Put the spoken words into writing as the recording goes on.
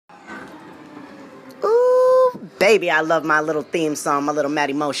Baby, I love my little theme song, my little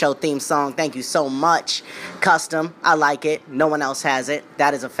Matty Mo Show theme song. Thank you so much. Custom, I like it. No one else has it.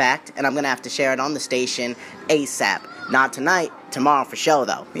 That is a fact. And I'm going to have to share it on the station ASAP. Not tonight, tomorrow for sure,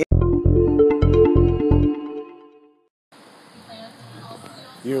 though.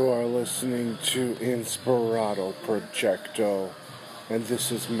 You are listening to Inspirato Projecto, and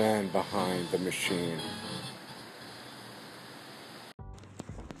this is Man Behind the Machine.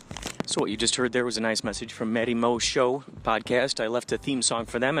 So what you just heard there was a nice message from Matty Mo Show podcast. I left a theme song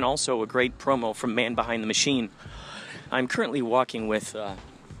for them and also a great promo from Man Behind the Machine. I'm currently walking with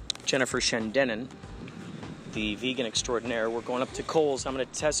Jennifer Shendenon, the vegan extraordinaire. We're going up to Kohl's. I'm going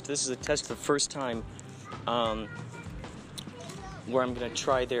to test. This is a test for the first time where I'm going to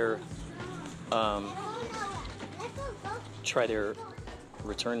try their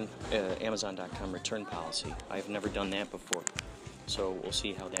return Amazon.com return policy. I've never done that before, so we'll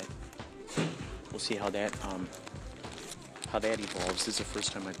see how that evolves. This is the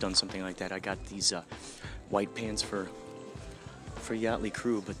first time I've done something like that. I got these white pants for Yachtly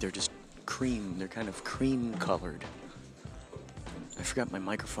Crew, but they're just cream. They're kind of cream colored. I forgot my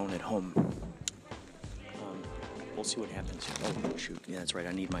microphone at home. We'll see what happens. Oh, shoot. Yeah, that's right.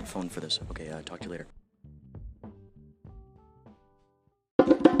 I need my phone for this. Okay, talk to you later.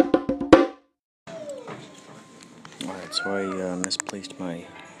 Alright, so I misplaced my...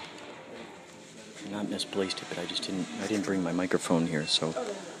 Not misplaced it, but I didn't bring my microphone here, so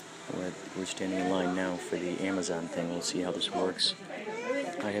we're standing in line now for the Amazon thing. We'll see how this works.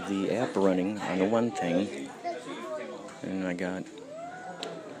 I have the app running on the one thing, and I got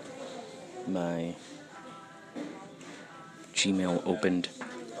my Gmail opened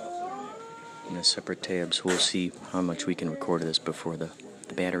in a separate tab, so we'll see how much we can record of this before the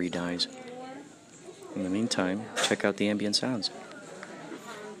battery dies. In the meantime, check out the ambient sounds.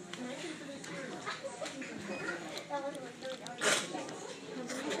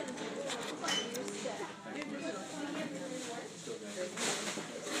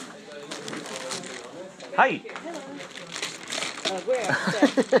 Hi!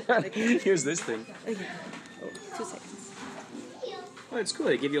 Where? Here's this thing. Okay. 2 seconds. Oh, it's cool.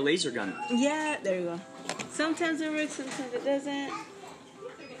 They give you a laser gun. Yeah, there you go. Sometimes it works, sometimes it doesn't.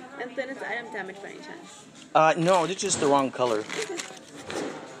 And then it's item damage by any chance? No, it's just the wrong color.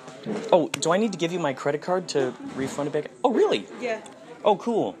 Oh, do I need to give you my credit card to refund it back? Oh, really? Yeah. Oh,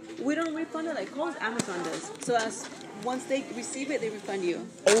 cool. We don't refund it like Kohl's, Amazon does. So once they receive it, they refund you.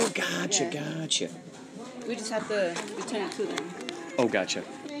 Oh, gotcha, Yeah. gotcha. We just have to return it to them. Oh, gotcha.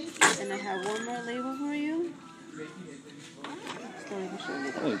 And I have one more label for you.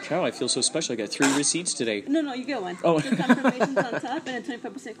 Holy cow, I feel so special. I got 3 receipts today. No, you get one. Oh. The confirmation's on top and a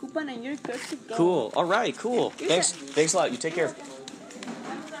 25% coupon, and you're good to go. Cool. All right, cool. Thanks a lot. You take care.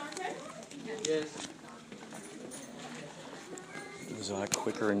 It was a lot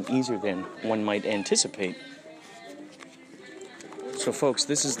quicker and easier than one might anticipate. So, folks,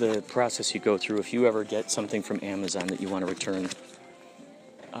 this is the process you go through if you ever get something from Amazon that you want to return.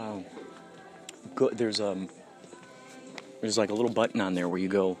 There's like a little button on there where you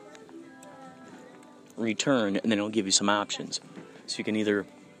go return, and then it'll give you some options. So you can either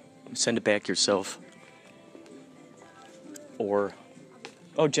send it back yourself, or...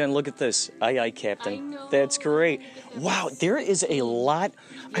 Oh, Jen, look at this. Aye, Captain. That's great. Wow, there is a lot...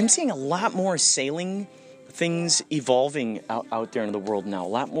 I'm seeing a lot more sailing things evolving out there in the world now. A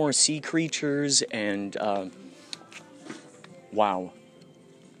lot more sea creatures and... wow.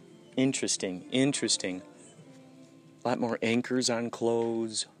 Interesting. A lot more anchors on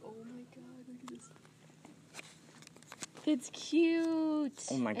clothes. Oh my god, look at this. It's cute.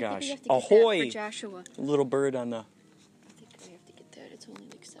 Oh my gosh. I think we have to get Ahoy! that for Joshua. Little bird on the... I think we have to get that. It's only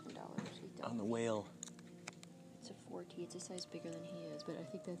like $7. On the whale. It's a 4T. It's a size bigger than he is, but I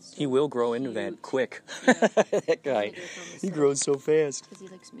think that's so He will grow into cute. that quick. Yeah. That guy. He grows so fast. Because he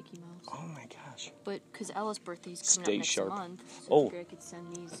likes Mickey Mouse. Oh my gosh. But because Ella's birthday's coming Stay up next sharp. month, so Oh. I figured I could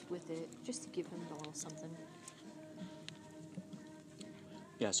send these with it just to give him a little something.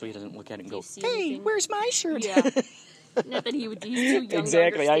 Yeah, so he doesn't look at it and Do you go, see hey, anything? where's my shirt? Yeah. Not that he would. He's too young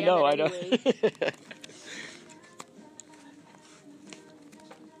Exactly, to I know. understand it anyway.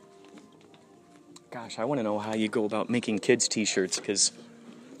 Gosh, I want to know how you go about making kids' t-shirts, because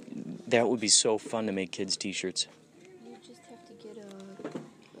that would be so fun to make kids' t-shirts. You just have to get a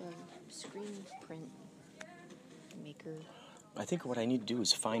screen print maker. I think what I need to do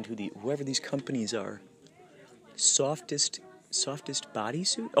is find whoever these companies are. Softest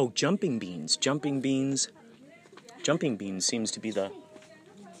bodysuit? Oh, Jumping Beans. Jumping Beans seems to be the...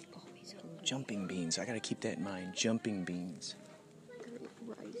 Always hungry. Jumping Beans. I gotta keep that in mind. Jumping Beans.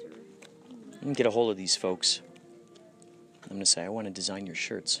 Riser. Get a hold of these folks. I'm going to say, I want to design your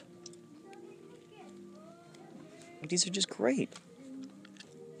shirts. These are just great.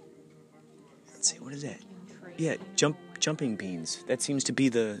 Let's see, what is that? Yeah, jumping beans. That seems to be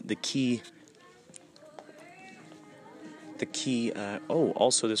the key. The key.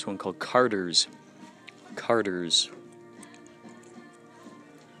 Also this one called Carter's. Carter's.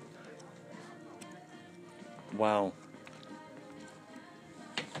 Wow.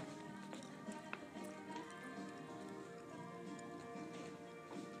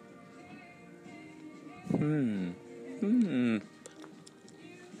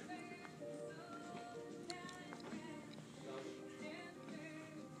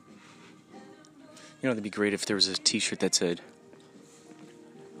 You know, it'd be great if there was a t-shirt that said,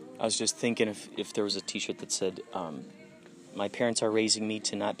 I was just thinking if there was a t-shirt that said, my parents are raising me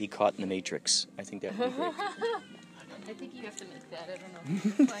to not be caught in the Matrix. I think that would be great. I think you have to make that. I don't know if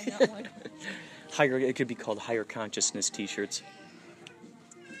you can find that one. It could be called Higher Consciousness t-shirts.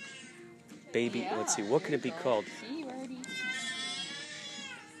 Baby, Yeah, let's see, what could it be called? See, you already...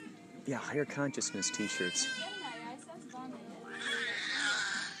 Yeah, Higher Consciousness t-shirts.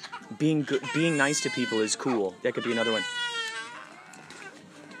 Being nice to people is cool. That could be another one.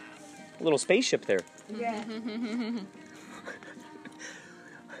 A little spaceship there. Yeah.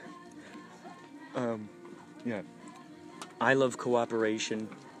 Yeah. I love cooperation.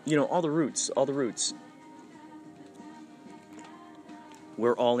 You know, all the roots.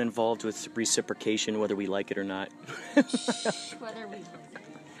 We're all involved with reciprocation, whether we like it or not. Whether we...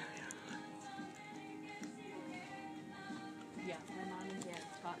 Yeah, my mom and dad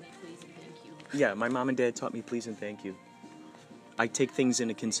taught me please and thank you. Yeah, my mom and dad taught me please and thank you. I take things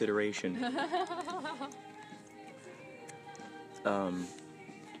into consideration.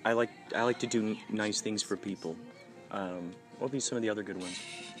 I like to do nice things for people. What would be some of the other good ones?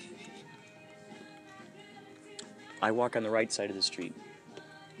 I walk on the right side of the street.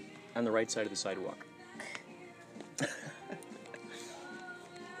 On the right side of the sidewalk.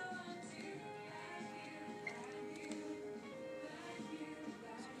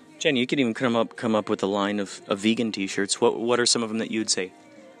 Jen, you could even come up with a line of vegan t-shirts. What are some of them that you'd say?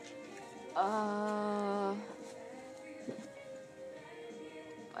 I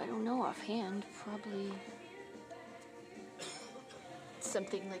don't know offhand. Probably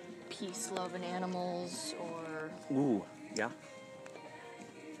something like peace, love, and animals, or... Ooh, yeah.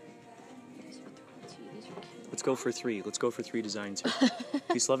 These are cute. Let's go for three. Let's go for three designs here.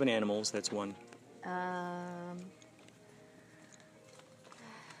 Peace, love, and animals. That's one. I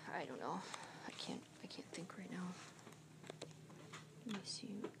don't know. I can't think right now. Let me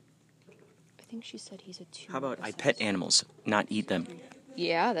see. I think she said he's a 2. How about I pet animals, not eat them?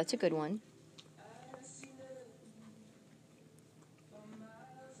 Yeah, that's a good one.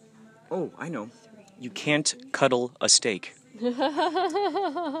 Oh, I know. You can't cuddle a steak.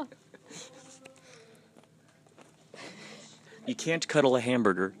 You can't cuddle a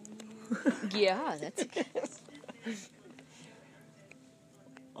hamburger. Yeah, that's...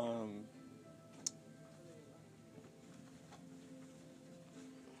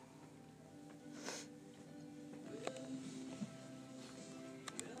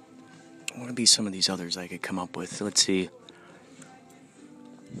 What would be some of these others I could come up with? Let's see.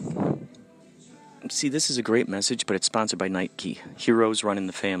 See, this is a great message, but it's sponsored by Nike. Heroes running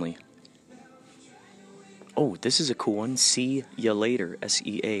the family. Oh, this is a cool one. See ya later.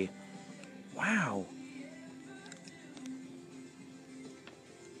 SEA. Wow.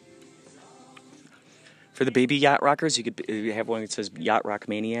 For the baby yacht rockers, you could have one that says Yacht Rock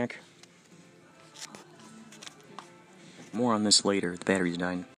Maniac. More on this later. The battery's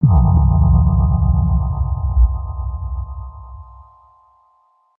dying.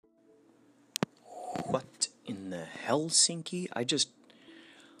 What in the Helsinki?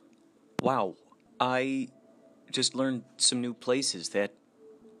 Wow. I just learned some new places that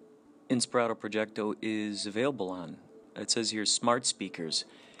Inspirato Projecto is available on. It says here, smart speakers.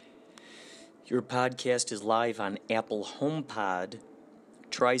 Your podcast is live on Apple HomePod.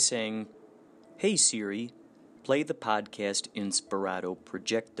 Try saying, "Hey Siri, play the podcast Inspirato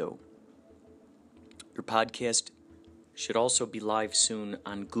Projecto." Your podcast should also be live soon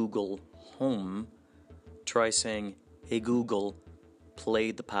on Google Home. Try saying, "Hey Google,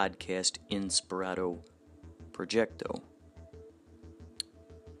 play the podcast Inspirato Projecto."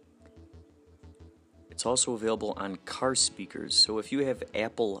 It's also available on car speakers. So if you have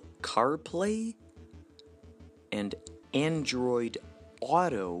Apple CarPlay and Android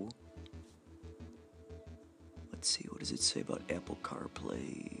Auto, let's see, what does it say about Apple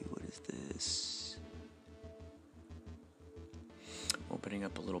CarPlay? What is this? Opening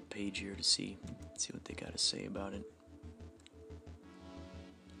up a little page here to see what they got to say about it.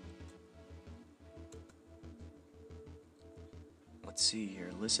 see here.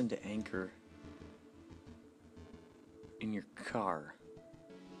 Listen to Anchor in your car.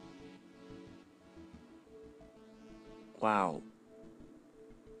 Wow.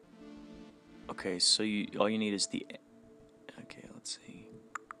 Okay, so all you need is the... Okay, let's see.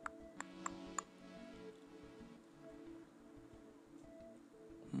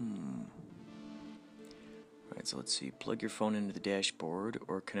 Alright, so let's see. Plug your phone into the dashboard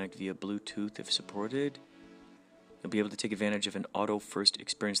or connect via Bluetooth if supported. You'll be able to take advantage of an auto-first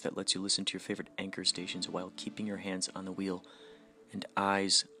experience that lets you listen to your favorite Anchor stations while keeping your hands on the wheel and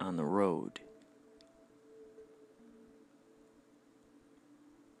eyes on the road.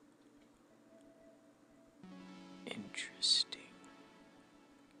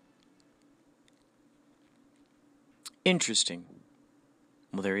 Interesting.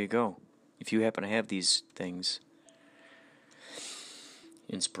 Well, there you go. If you happen to have these things,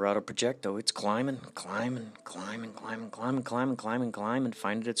 Inspirato Projecto, it's climbing,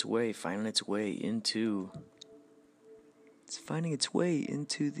 finding its way into... It's finding its way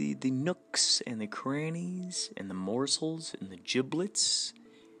into the nooks and the crannies and the morsels and the giblets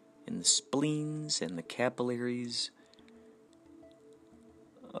and the spleens and the capillaries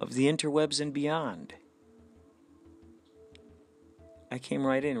of the interwebs and beyond. I came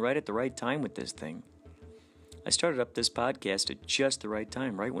right in, right at the right time with this thing. I started up this podcast at just the right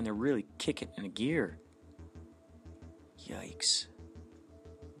time, right when they're really kicking in a gear. Yikes.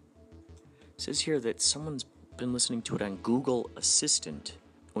 It says here that someone's been listening to it on Google Assistant,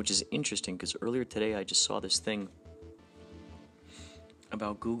 which is interesting because earlier today I just saw this thing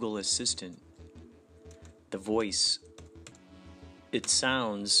about Google Assistant. The voice, it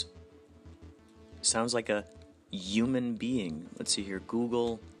sounds like a human being. Let's see here.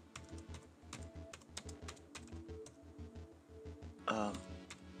 Google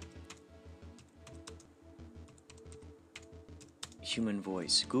human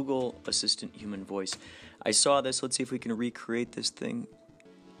voice. Google Assistant human voice. I saw this. Let's see if we can recreate this thing.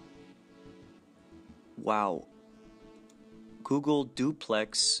 Wow. Google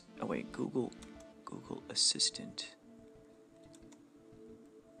Duplex. Oh wait, Google Assistant.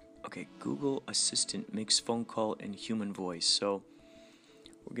 Okay, Google Assistant makes phone call in human voice. So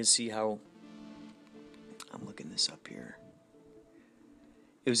we're going to see how... I'm looking this up here.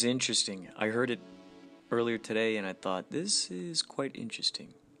 It was interesting. I heard it earlier today and I thought, this is quite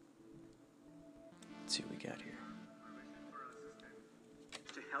interesting. Let's see what we got here.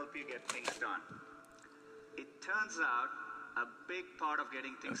 To help you get things done. It turns out a big part of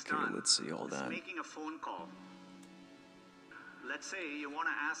getting things done Okay, let's see, hold is on. making a phone call. Let's say you want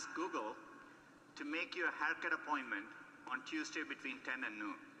to ask Google to make you a haircut appointment on Tuesday between 10 and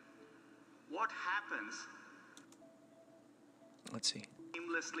noon. What happens Let's see.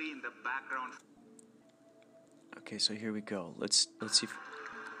 seamlessly in the background? Okay, so here we go. Let's see.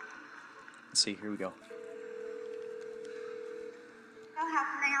 Let's see. Here we go. How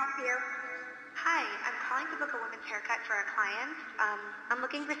can I help you? Hi, I'm calling to book a women's haircut for a client. I'm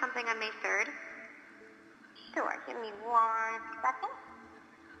looking for something on May 3rd. Sure, give me 1 second.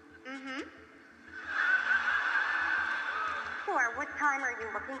 Sure, what time are you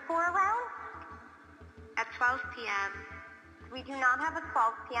looking for around? At 12 p.m. We do not have a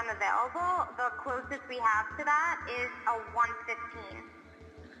 12 p.m. available. The closest we have to that is a 1:15.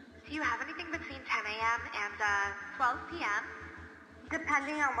 Do you have anything between 10 a.m. and 12 p.m.?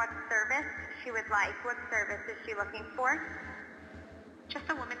 Depending on what service she would like. What service is she looking for? Just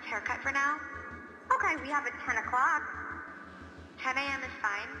a woman's haircut for now. Okay, we have it 10 o'clock. 10 a.m. is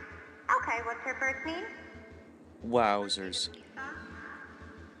fine. Okay, what's her first name? Wowzers. Lisa.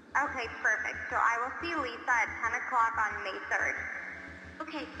 Okay, perfect. So I will see Lisa at 10 o'clock on May 3rd.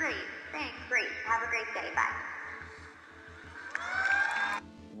 Okay, great. Thanks. Great. Have a great day. Bye.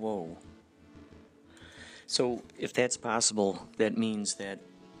 Whoa. So, if that's possible, that means that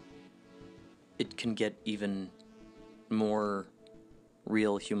it can get even more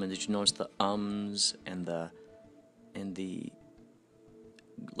real human. Did you notice the ums and the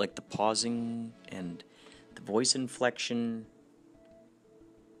like the pausing and the voice inflection?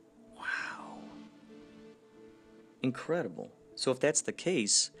 Wow. Incredible. So if that's the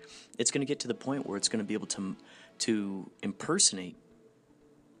case, it's going to get to the point where it's going to be able to impersonate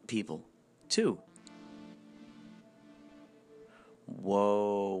people too.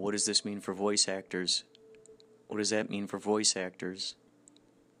 Whoa, what does this mean for voice actors? What does that mean for voice actors?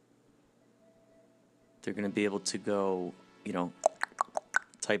 They're going to be able to go,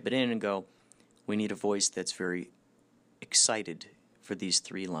 type it in and go, we need a voice that's very excited for these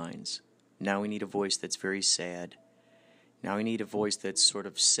 3 lines. Now we need a voice that's very sad. Now we need a voice that's sort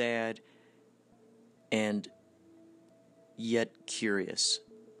of sad and yet curious.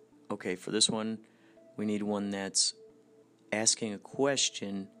 Okay, for this one, we need one that's asking a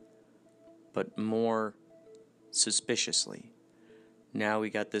question, but more suspiciously. Now we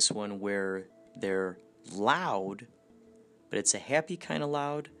got this one where they're loud, but it's a happy kind of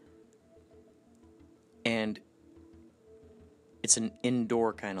loud, and it's an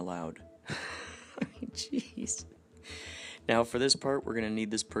indoor kind of loud. Jeez. Now for this part, we're going to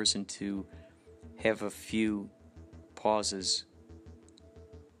need this person to have a few pauses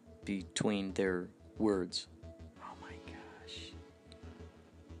between their words. Oh my gosh.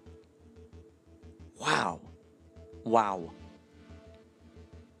 Wow. Wow.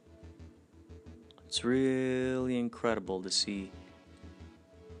 It's really incredible to see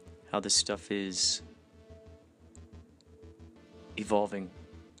how this stuff is evolving.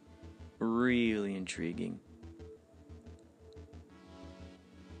 Really intriguing.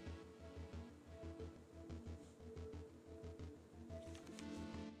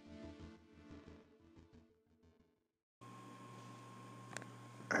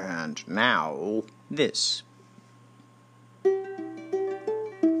 And now, this.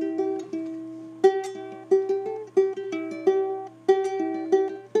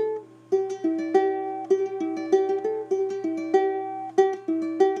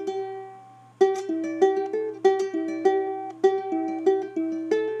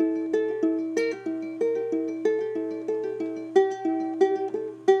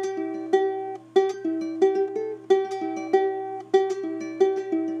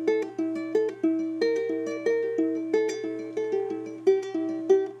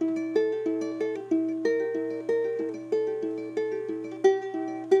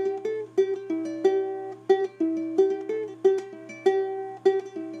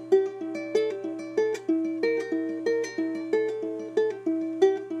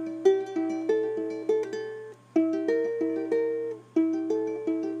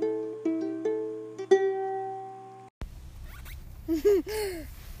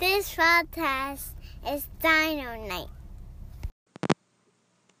 This podcast is Dino Night.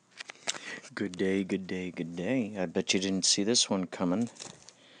 Good day, good day, good day. I bet you didn't see this one coming.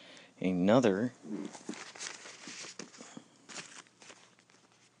 Another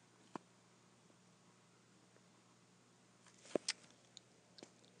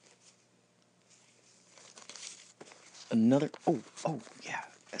oh yeah,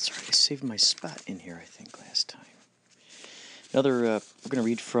 that's right. I saved my spot in here, I think, last time. Another, we're going to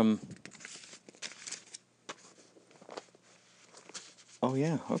read from... Oh,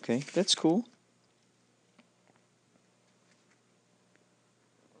 yeah, okay, that's cool.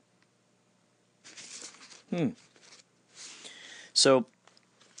 So, I'm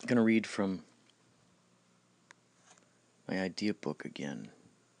going to read from my idea book again.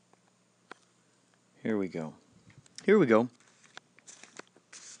 Here we go.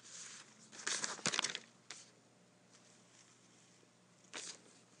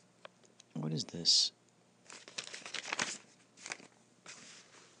 What is this?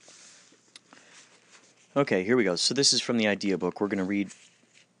 Okay, here we go. So this is from the idea book. We're going to read...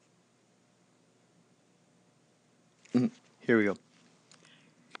 Here we go.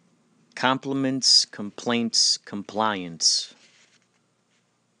 Compliments, complaints, compliance.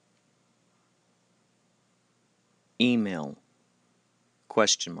 Email, ?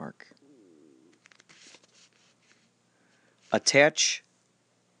 Attach,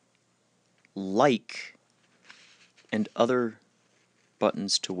 like, and other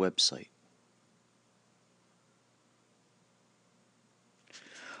buttons to website.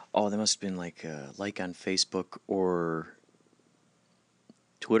 Oh, there must have been like a like on Facebook or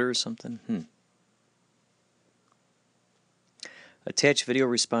Twitter or something. Attach video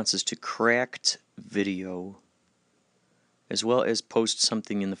responses to Cracked Video, as well as post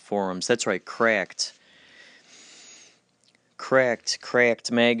something in the forums. That's right, Cracked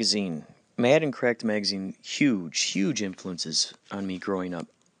Magazine. Mad and Cracked Magazine, huge influences on me growing up.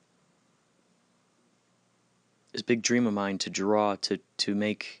 It's a big dream of mine to draw, to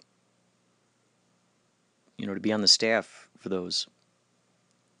make, to be on the staff for those.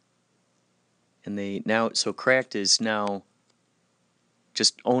 And so Cracked is now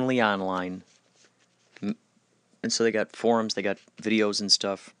just only online. And so they got forums, they got videos and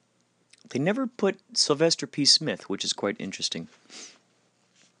stuff. They never put Sylvester P. Smith, which is quite interesting.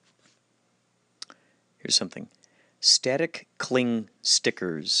 Here's something. Static Cling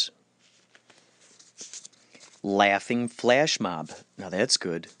stickers. Laughing flash mob. Now that's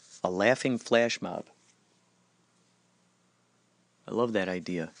good. A laughing flash mob. I love that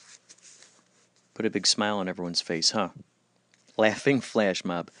idea. Put a big smile on everyone's face, huh? Laughing flash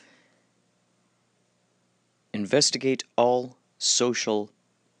mob. Investigate all social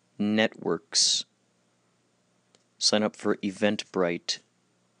networks. Sign up for Eventbrite.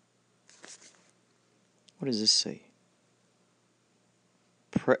 What does this say?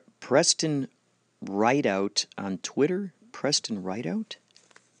 Preston Rideout on Twitter? Preston Rideout?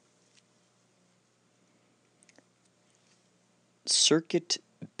 Circuit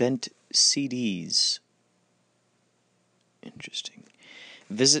Bent CDs. Interesting.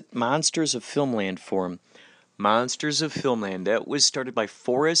 Visit Monsters of Filmland forum. Monsters of Filmland. That was started by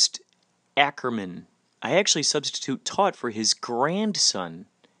Forrest Ackerman. I actually substitute taught for his grandson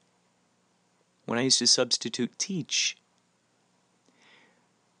when I used to substitute teach.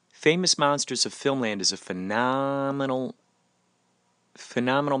 Famous Monsters of Filmland is a phenomenal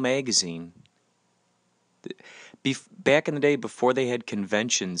magazine. Back in the day, before they had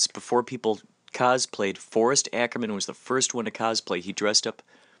conventions, before people cosplayed, Forrest Ackerman was the first one to cosplay. He dressed up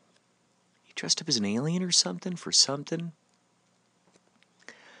as an alien or something for something.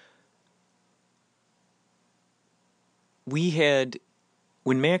 We had,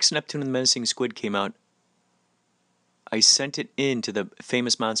 when Max Neptune and the Menacing Squid came out, I sent it in to the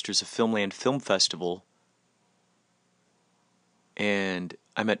Famous Monsters of Filmland Film Festival, and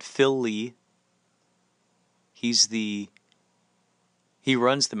I met Phil Lee. He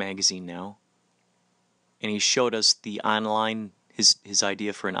runs the magazine now, and he showed us the online, his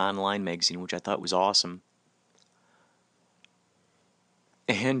idea for an online magazine, which I thought was awesome.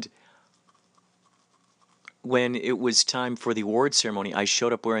 And when it was time for the award ceremony, I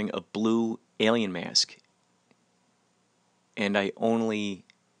showed up wearing a blue alien mask. And I only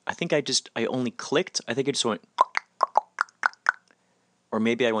clicked. I think I just went, or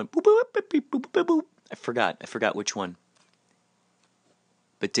maybe I went boop boop boop boop boop boop boop. I forgot which one.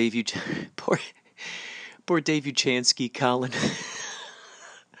 But poor Dave Uchansky, Colin.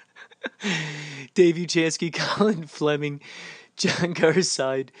 Dave Uchansky, Colin Fleming, John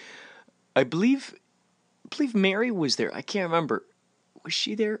Garside. I believe Mary was there. I can't remember. Was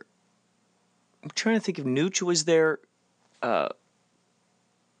she there? I'm trying to think if Nooch was there.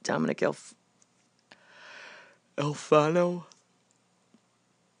 Dominic Alfano?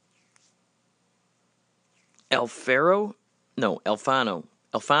 Alfaro? No, Alfano.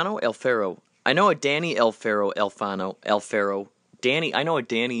 Alfaro. I know a Danny Alfaro. Danny, I know a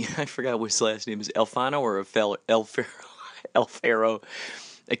Danny, I forgot what his last name is, Alfano or Alfaro.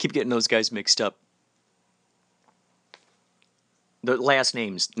 I keep getting those guys mixed up. The last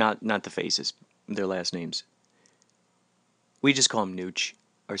names, not the faces, their last names. We just call him Nooch,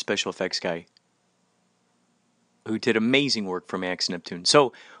 our special effects guy, who did amazing work for Max Neptune.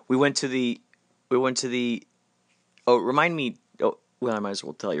 So we went to the. Oh, remind me. Oh, well, I might as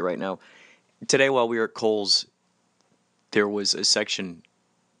well tell you right now. Today, while we were at Kohl's, there was a section.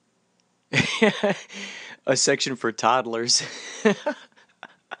 A section for toddlers.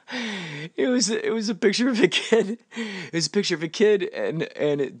 It was a picture of a kid. It was a picture of a kid,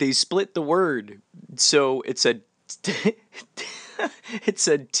 and they split the word, so it said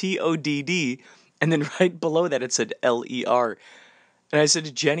TODD, and then right below that it said LER. And I said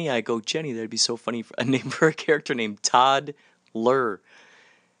to Jenny, Jenny, that'd be so funny for a name for a character named Todd Lur.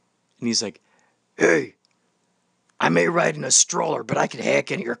 And he's like, hey, I may ride in a stroller, but I can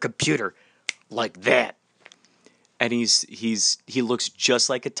hack into your computer like that. And he looks just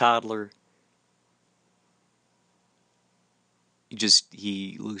like a toddler.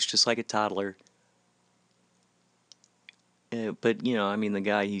 He looks just like a toddler. But the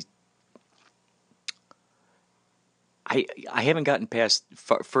guy, I haven't gotten past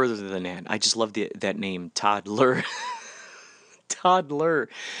further than that. I just love that name, Toddler. Toddler.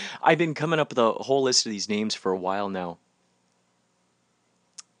 I've been coming up with a whole list of these names for a while now.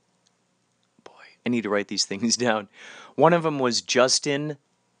 Boy, I need to write these things down. One of them was Justin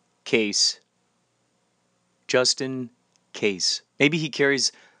Case. Justin Case. Maybe he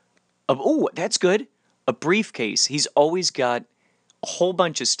carries that's good. A briefcase. He's always got a whole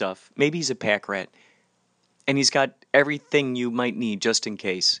bunch of stuff. Maybe he's a pack rat. And he's got everything you might need just in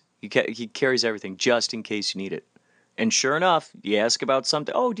case. He carries everything just in case you need it. And sure enough, you ask about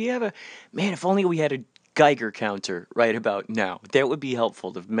something. Oh, do you have man, if only we had a Geiger counter right about now. That would be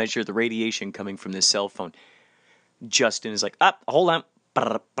helpful to measure the radiation coming from this cell phone. Justin is like, hold on.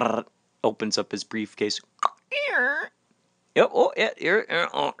 Brr, brr. Opens up his briefcase. Yep. Oh, yeah. Here.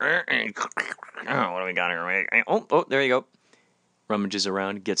 What do we got here? Oh, there you go. Rummages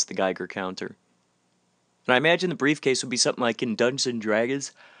around, gets the Geiger counter. And I imagine the briefcase would be something like in Dungeons and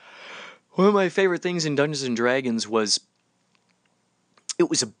Dragons. One of my favorite things in Dungeons and Dragons was it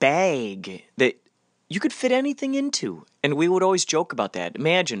was a bag that you could fit anything into. And we would always joke about that.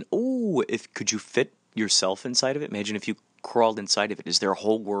 Imagine, could you fit yourself inside of it. Imagine if you crawled inside of it. Is there a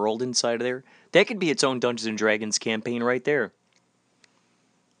whole world inside of there? That could be its own Dungeons and Dragons campaign right there.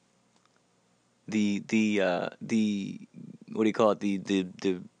 The what do you call it?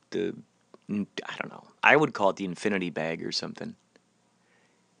 The I don't know. I would call it the infinity bag or something.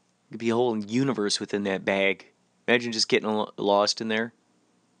 It could be a whole universe within that bag. Imagine just getting lost in there.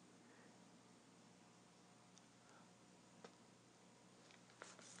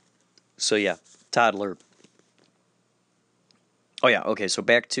 So yeah, toddler. Oh yeah, okay, so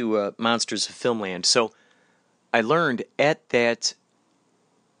back to Monsters of Filmland. So I learned at that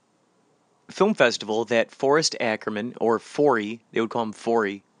film festival that Forrest Ackerman, or Forey, they would call him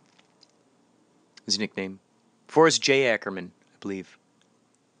Forey, his nickname. Forrest J. Ackerman, I believe.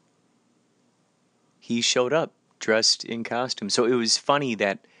 He showed up dressed in costume. So it was funny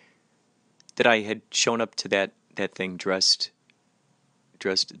that I had shown up to that thing dressed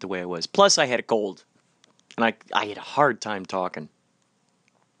the way I was. Plus I had a cold. And I had a hard time talking.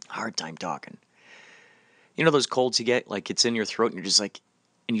 You know those colds you get? Like it's in your throat and you're just like,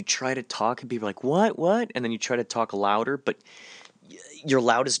 and you try to talk and people are like, what? And then you try to talk louder, but your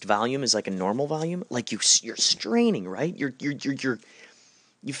loudest volume is like a normal volume. Like you're straining, right? You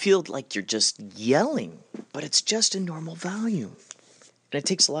feel like you're just yelling, but it's just a normal volume. And it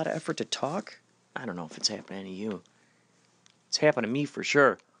takes a lot of effort to talk. I don't know if it's happening to you. It's happened to me for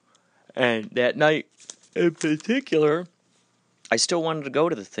sure. And that night in particular, I still wanted to go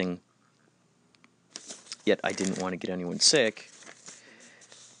to the thing. Yet I didn't want to get anyone sick.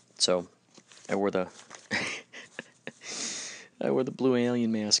 So I wore the blue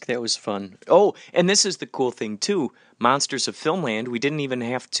alien mask. That was fun. Oh, and this is the cool thing too. Monsters of Filmland, we didn't even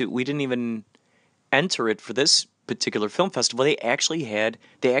enter it for this particular film festival. They actually had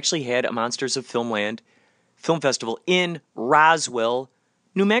a Monsters of Filmland film festival in Roswell,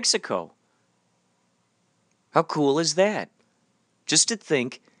 New Mexico. How cool is that? Just to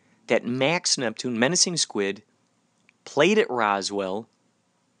think that Max Neptune, Menacing Squid, played at Roswell.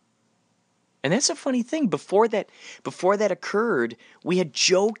 And that's a funny thing. Before that occurred, we had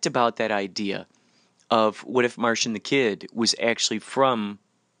joked about that idea of what if Martian the Kid was actually from,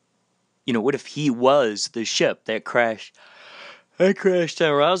 what if he was the ship that crashed at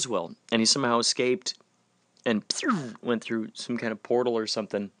Roswell, and he somehow escaped and went through some kind of portal or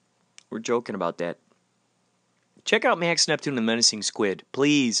something. We're joking about that. Check out Max Neptune and the Menacing Squid.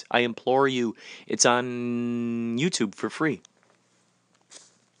 Please, I implore you. It's on YouTube for free.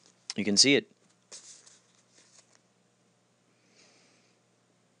 You can see it.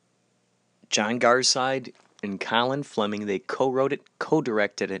 John Garside and Colin Fleming, they co-wrote it,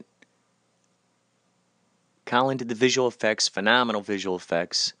 co-directed it. Colin did the visual effects, phenomenal visual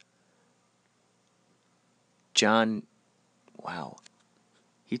effects. John, wow.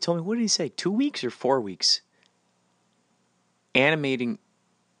 He told me, what did he say, 2 weeks or 4 weeks? Animating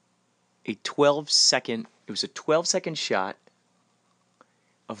a 12-second shot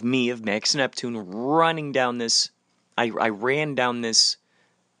of Max Neptune, running down this. I ran down this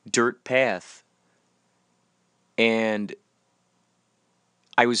dirt path, and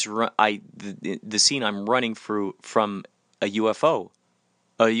the scene I'm running through from a UFO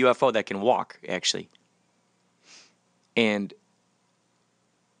that can walk, actually, and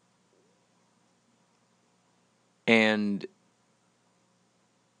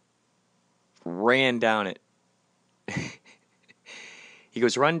ran down it. He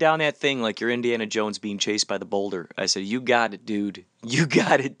goes, run down that thing like you're Indiana Jones being chased by the boulder. I said, you got it, dude. You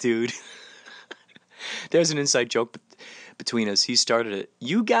got it, dude. There's an inside joke between us. He started it.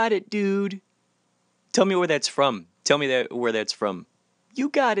 You got it, dude. Tell me where that's from. Tell me where that's from. You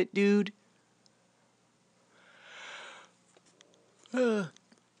got it, dude.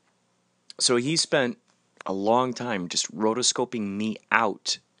 So he spent a long time just rotoscoping me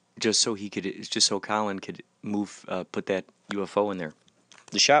out, just so Colin could put that UFO in there.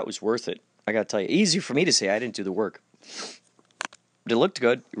 The shot was worth it. I gotta tell you, easy for me to say. I didn't do the work, but it looked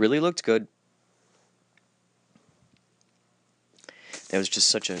good. It really looked good. That was just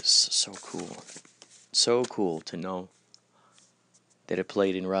so cool to know that it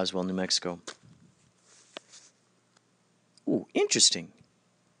played in Roswell, New Mexico. Ooh, interesting.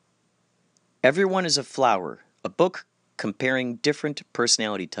 Everyone is a Flower, a book comparing different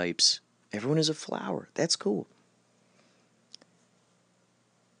personality types. Everyone is a flower. That's cool.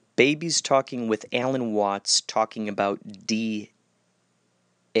 Babies talking with Alan Watts talking about D.A.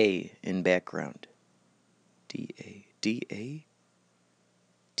 in background. D.A.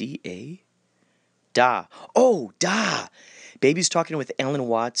 Da. Oh, Da. Babies talking with Alan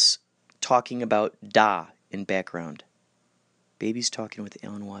Watts talking about Da in background. Baby's talking with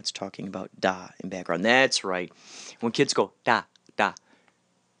Alan Watts, talking about da in background. That's right. When kids go da, da,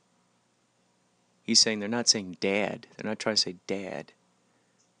 he's saying they're not saying dad. They're not trying to say dad.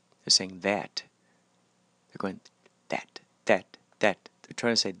 They're saying that. They're going that. They're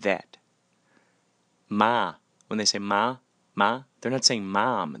trying to say that. Ma. When they say ma, they're not saying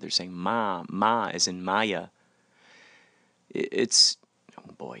mom. They're saying ma. Ma as in Maya. It's,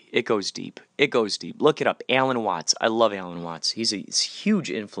 oh boy, it goes deep. It goes deep. Look it up. Alan Watts. I love Alan Watts. He's a huge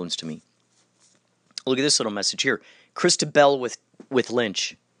influence to me. Look at this little message here. Christabel with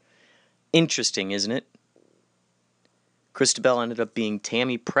Lynch. Interesting, isn't it? Christabel ended up being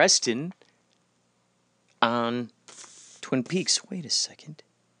Tammy Preston on Twin Peaks. Wait a second.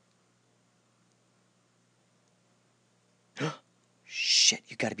 Shit,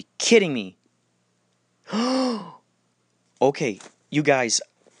 you gotta be kidding me. Okay, you guys,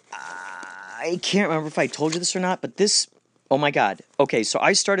 I can't remember if I told you this or not, but this, oh my God. Okay, so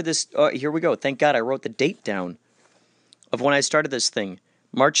I started this, here we go. Thank God I wrote the date down of when I started this thing.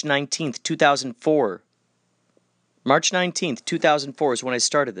 March 19th, 2004. March 19th, 2004 is when I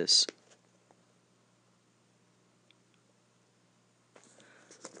started this.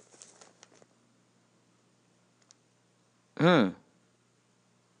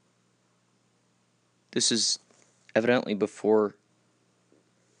 This is evidently before.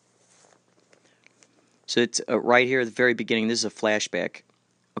 So it's right here at the very beginning. This is a flashback.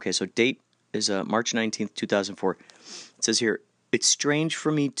 Okay, so date is March 19th, 2004. It says here, it's strange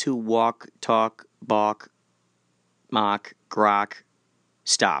for me to walk, talk, balk, mock, grok,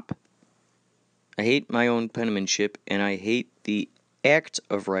 stop. I hate my own penmanship, and I hate the act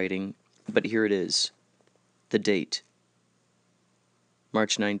of writing, but here it is. The date.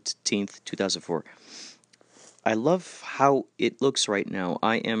 March 19th, 2004. I love how it looks right now.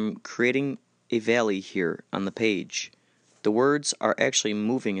 I am creating a valley here on the page. The words are actually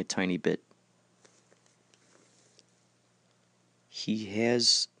moving a tiny bit. He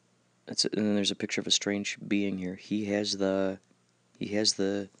has, and then there's a picture of a strange being here. He has the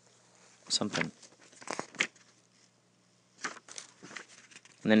something.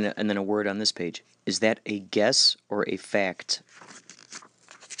 And then a word on this page. Is that a guess or a fact?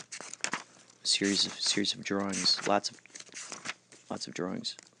 Series of drawings, lots of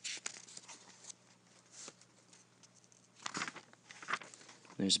drawings.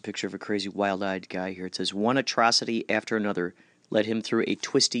 There's a picture of a crazy wild-eyed guy here. It says, one atrocity after another led him through a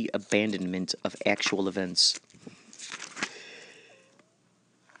twisty abandonment of actual events.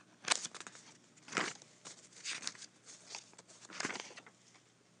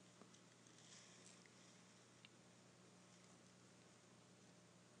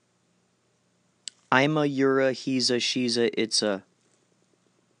 I'm a, you're a, he's a, she's a, it's a.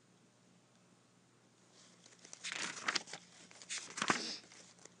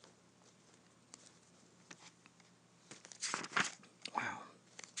 Wow.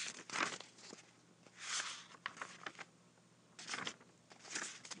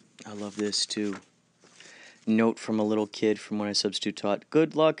 I love this too. Note from a little kid from when I substitute taught.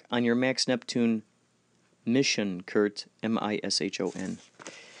 Good luck on your Max Neptune mission, Kurt. Mishon.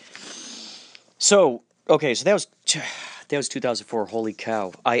 So, okay, so that was 2004. Holy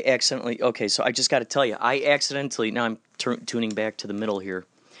cow. Okay, so I just got to tell you, now I'm tuning back to the middle here.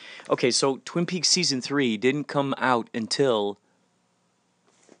 Okay, so Twin Peaks Season 3 didn't come out until,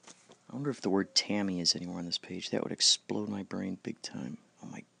 I wonder if the word Tammy is anywhere on this page. That would explode my brain big time. Oh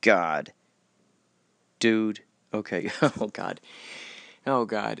my God. Dude. Okay, oh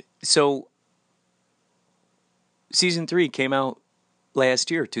God. So, Season 3 came out last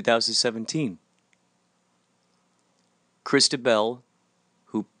year, 2017. Christabel,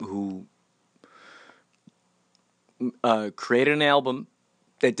 who created an album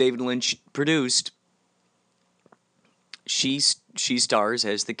that David Lynch produced, she stars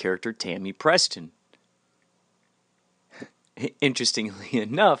as the character Tammy Preston. Interestingly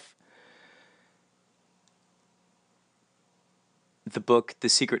enough, the book The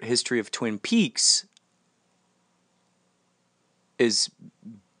Secret History of Twin Peaks is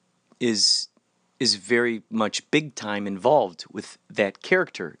very much big time involved with that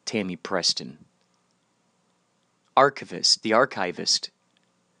character, Tammy Preston. The archivist.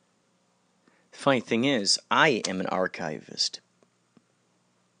 The funny thing is, I am an archivist.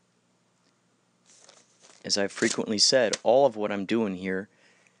 As I've frequently said, all of what I'm doing here,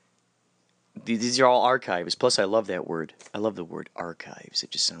 these are all archives. Plus, I love that word. I love the word archives. It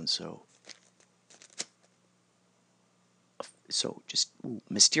just sounds so just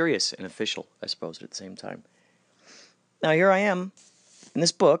mysterious and official, I suppose, at the same time. Now, here I am in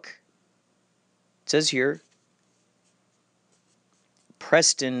this book. It says here,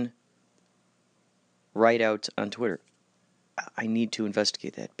 Preston Rideout on Twitter. I need to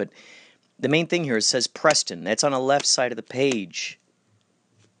investigate that. But the main thing here, it says Preston. That's on the left side of the page.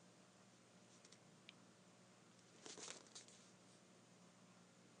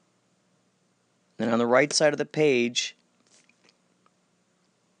 And on the right side of the page,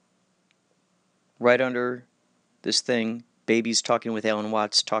 right under this thing, Baby's talking with Alan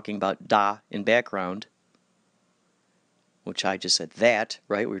Watts, talking about da in background, which I just said that,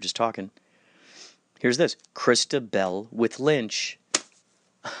 right? We were just talking. Here's this. Krista Bell with Lynch.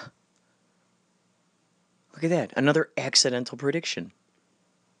 Look at that. Another accidental prediction.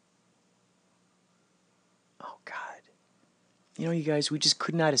 Oh, God. You know, you guys, we just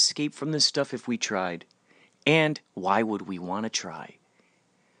could not escape from this stuff if we tried. And why would we want to try?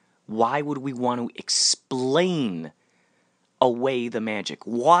 Why would we want to explain away the magic?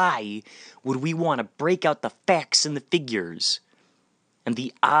 Why would we want to break out the facts and the figures and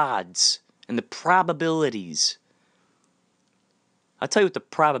the odds and the probabilities? I'll tell you what the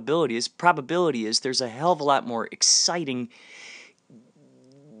probability is. Probability is there's a hell of a lot more exciting,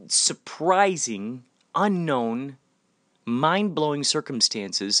 surprising, unknown, mind-blowing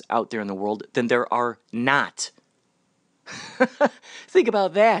circumstances out there in the world than there are not. Think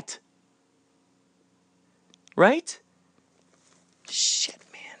about that. Right? Shit,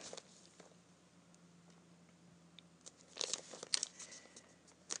 man.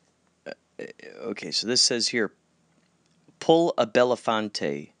 Okay, so this says here, pull a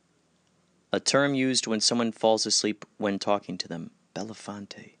Belafonte, a term used when someone falls asleep when talking to them.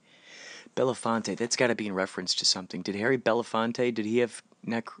 Belafonte. Belafonte, that's got to be in reference to something. Did Harry Belafonte, did he have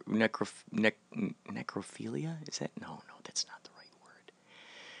necrophilia? Is that? No, that's not the right word.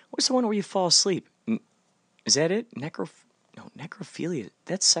 What's the one where you fall asleep? Is that it? Necrophilia.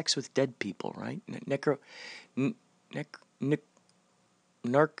 That's sex with dead people, right? Narcoleptic.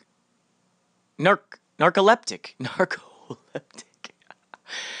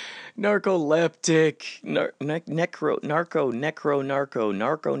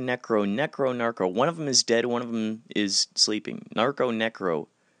 Necro. One of them is dead, one of them is sleeping. Necrophilia.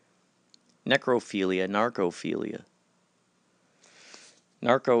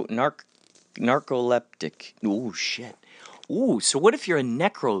 Narcoleptic. Ooh, shit. Ooh, so what if you're a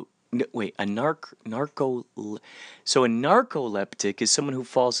So a narcoleptic is someone who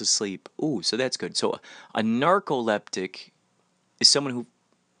falls asleep. Ooh, so that's good. So a narcoleptic is someone who,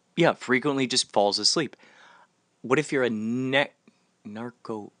 frequently just falls asleep. What if you're a narcoleptic?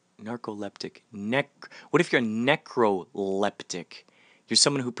 What if you're a necroleptic? You're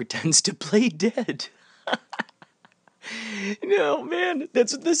someone who pretends to play dead. No, man,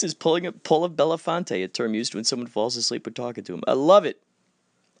 that's what this is. Pull a Belafonte, a term used when someone falls asleep when talking to him. I love it.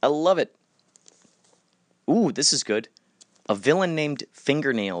 Ooh, this is good. A villain named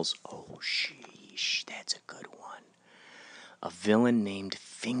Fingernails. Oh, sheesh, that's a good one. A villain named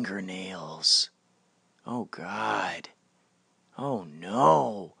Fingernails. Oh, God. Oh,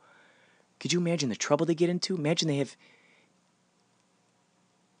 no. Could you imagine the trouble they get into? Imagine they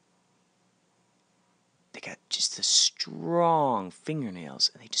got just the strong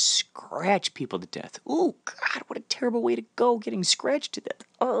fingernails, and they just scratch people to death. Ooh, God, what a terrible way to go, getting scratched to death.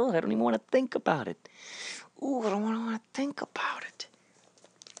 Oh, I don't even want to think about it. Ooh, I don't want to think about it.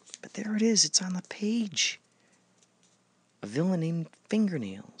 But there it is. It's on the page. A villain named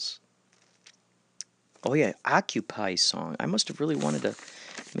Fingernails. Oh, yeah, Occupy song. I must have really wanted to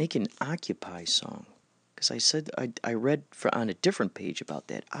make an Occupy song, because I said I read on a different page about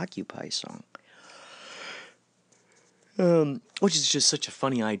that Occupy song. Which is just such a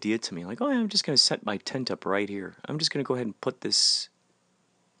funny idea to me. Like, I'm just going to set my tent up right here. I'm just going to go ahead and put this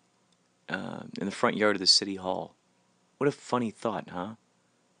in the front yard of the city hall. What a funny thought, huh?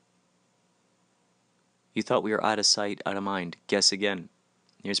 You thought we were out of sight, out of mind. Guess again.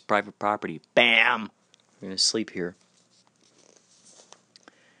 Here's private property. Bam! We're going to sleep here.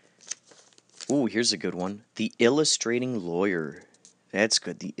 Ooh, here's a good one. The Illustrating Lawyer. That's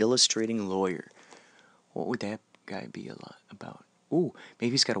good. The Illustrating Lawyer. What would that guy be a lot about? Ooh,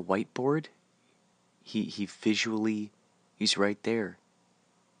 maybe he's got a whiteboard. He visually, he's right there.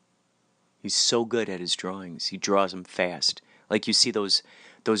 He's so good at his drawings. He draws them fast. Like you see those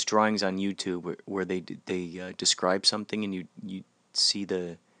drawings on YouTube where they describe something and you see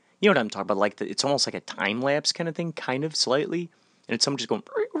the, you know what I'm talking about? Like it's almost like a time lapse kind of thing, kind of slightly, and it's someone just going.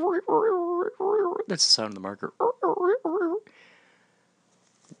 That's the sound of the marker.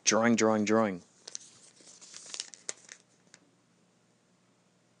 Drawing.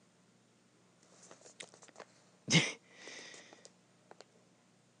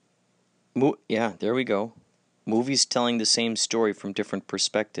 Yeah, there we go. Movies telling the same story from different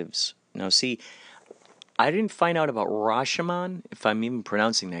perspectives. Now, see, I didn't find out about Rashomon, if I'm even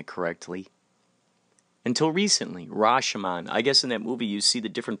pronouncing that correctly, until recently. Rashomon. I guess in that movie you see the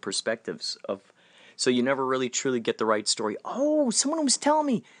different perspectives of... So you never really truly get the right story. Oh, someone was telling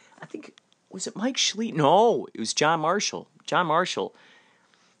me. I think... Was it Mike Schliet? No, it was John Marshall. John Marshall,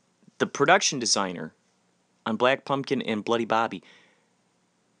 the production designer on Black Pumpkin and Bloody Bobby.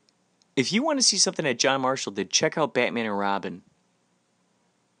 If you want to see something that John Marshall did, check out Batman and Robin.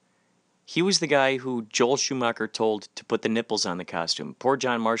 He was the guy who Joel Schumacher told to put the nipples on the costume. Poor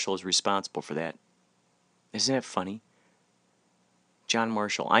John Marshall is responsible for that. Isn't that funny? John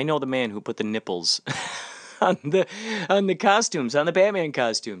Marshall. I know the man who put the nipples on the costumes, on the Batman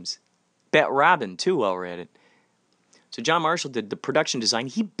costumes. Robin, too, while we're at it. So John Marshall did the production design.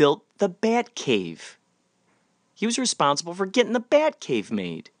 He built the Batcave. He was responsible for getting the Batcave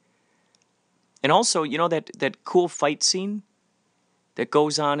made. And also, you know that cool fight scene that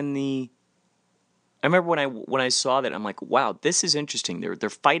goes on in the... I remember when I saw that, I'm like, wow, this is interesting. They're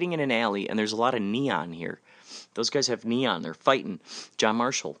fighting in an alley, and there's a lot of neon here. Those guys have neon. They're fighting. John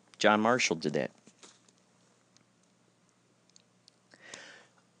Marshall did that.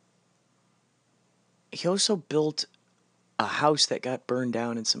 He also built a house that got burned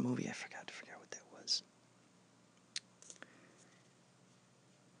down in some movie. I forgot what that was.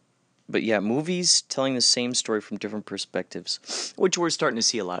 But yeah, movies telling the same story from different perspectives, which we're starting to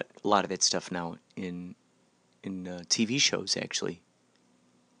see a lot of that stuff now in TV shows. Actually,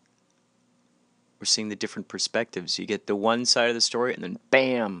 we're seeing the different perspectives. You get the one side of the story, and then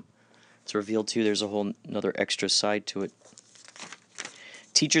bam, it's revealed too. There's a whole another extra side to it.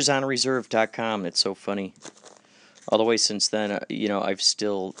 TeachersOnReserve.com. It's so funny. All the way since then, I've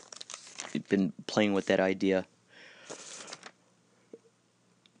still been playing with that idea.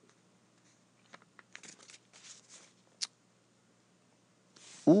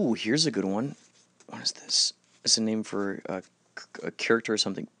 Ooh, here's a good one. What is this? It's a name for a character or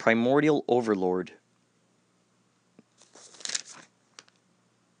something. Primordial Overlord.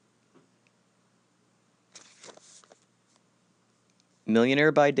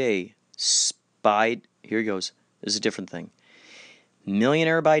 Millionaire by day, spy... Here he goes. This is a different thing.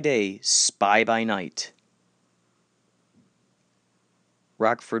 Millionaire by day, spy by night.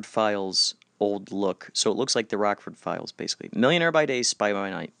 Rockford Files, old look. So it looks like the Rockford Files, basically. Millionaire by day, spy by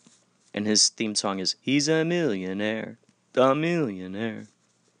night. And his theme song is, he's a millionaire, a millionaire.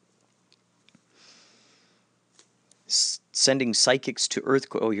 Sending psychics to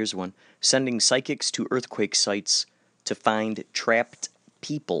earthquake... Oh, here's one. Sending psychics to earthquake sites to find trapped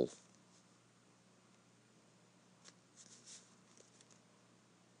people.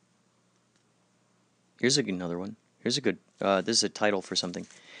 Here's another one. Here's a good... this is a title for something.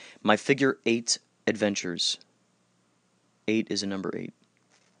 My Figure 8 Adventures. 8 is a number 8.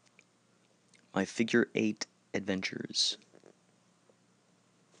 My Figure 8 Adventures.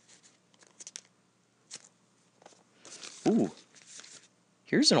 Ooh.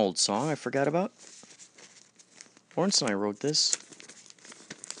 Here's an old song I forgot about. Lawrence and I wrote this.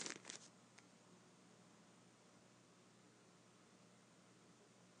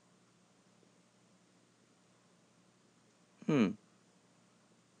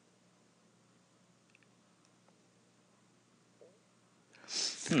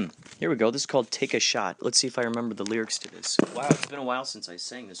 Here we go. This is called Take a Shot. Let's see if I remember the lyrics to this. Wow, it's been a while since I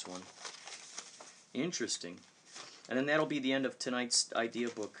sang this one. Interesting. And then that'll be the end of tonight's idea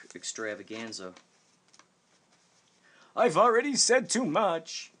book extravaganza. I've already said too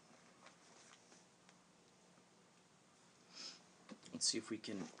much. Let's see if we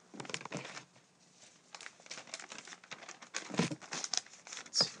can...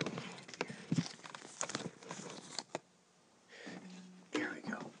 Let's see what we can do here. Here we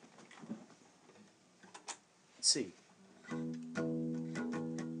go. Let's see.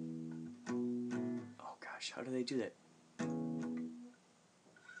 Oh gosh, how do they do that?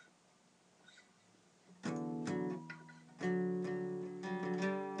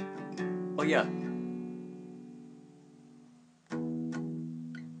 Oh yeah.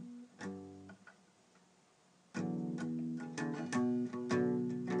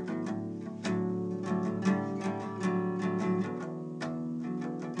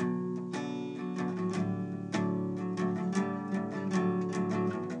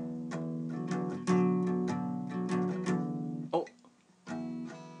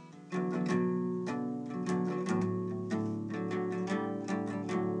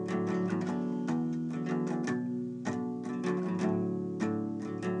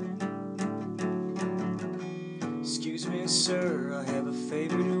 Excuse me, sir, I have a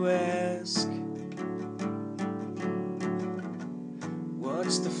favor to ask.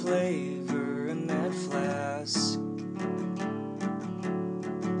 flavor in that flask.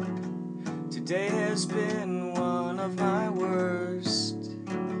 Today has been one of my worst.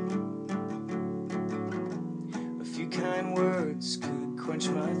 A few kind words could quench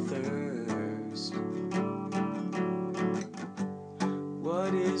my thirst.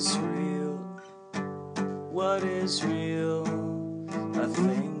 What is real? What is real? I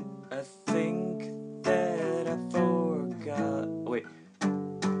think that I forgot. Oh, wait.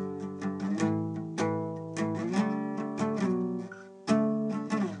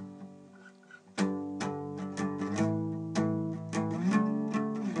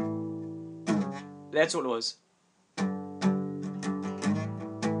 That's what it was.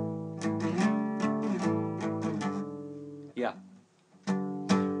 Yeah.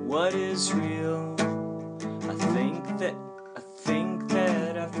 What is real? I think that I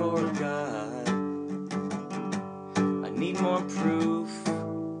forgot. I need more proof.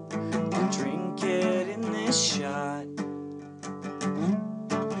 I'll drink it in this shot.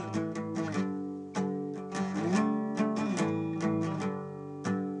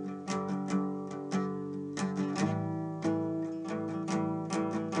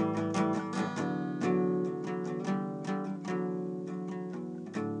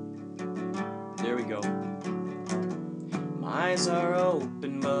 There we go. My eyes are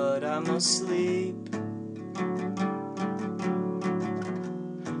open, but I'm asleep.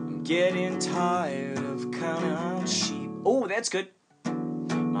 I'm getting tired of counting on sheep. Oh, that's good.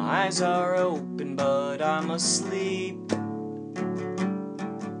 My eyes are open, but I'm asleep.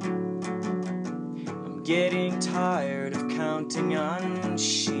 I'm getting tired of counting on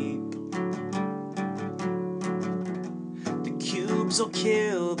sheep. The cubes will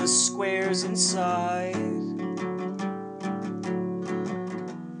kill the squares inside.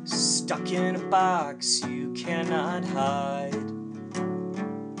 Stuck in a box you cannot hide.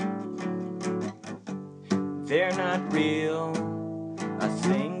 They're not real. I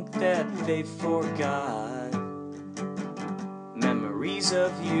think that they forgot memories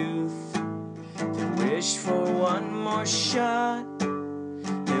of youth. They wish for one more shot.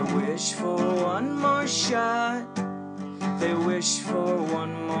 They wish for one more shot. They wish for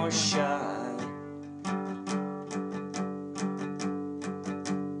one more shot.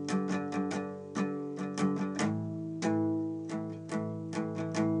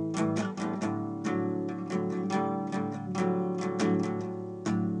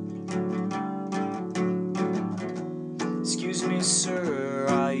 Excuse me, sir,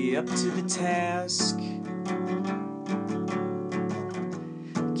 are you up to the task?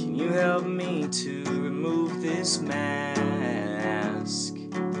 Can you help me to remove this mask?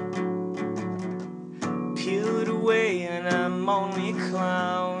 Peel it away and I'm only a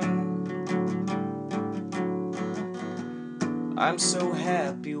clown. I'm so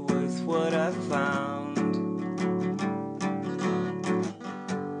happy with what I found.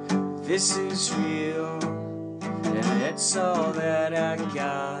 This is real, and it's all that I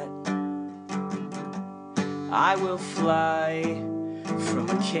got. I will fly from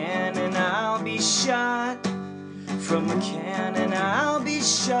a cannon, I'll be shot. From a cannon, I'll be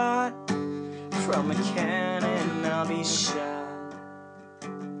shot. From a cannon, I'll be shot.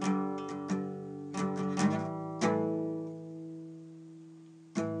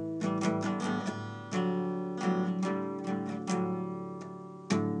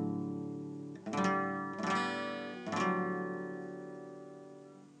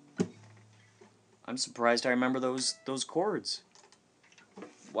 I'm surprised I remember those chords.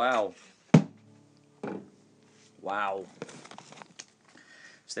 Wow. Wow.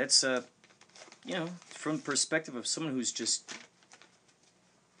 So that's you know, from the perspective of someone who's just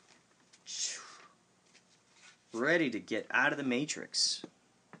ready to get out of the Matrix.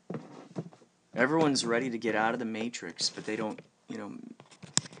 Everyone's ready to get out of the Matrix, but they don't, you know,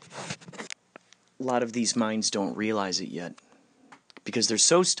 a lot of these minds don't realize it yet because they're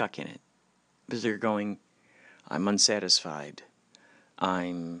so stuck in it. Because they're going, I'm unsatisfied.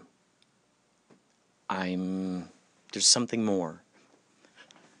 I'm there's something more.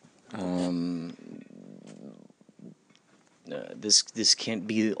 This can't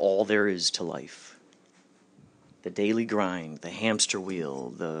be all there is to life. The daily grind, the hamster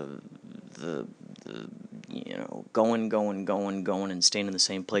wheel, the you know, going and staying in the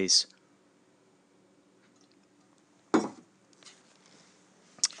same place.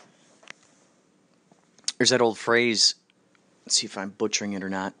 There's that old phrase, let's see if I'm butchering it or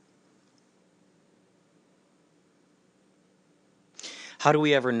not. How do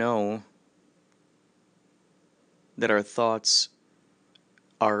we ever know that our thoughts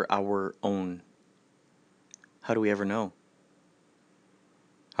are our own? How do we ever know?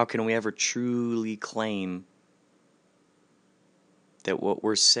 How can we ever truly claim that what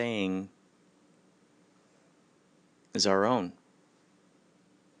we're saying is our own?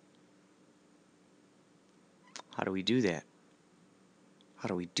 How do we do that? How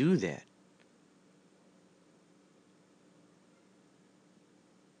do we do that?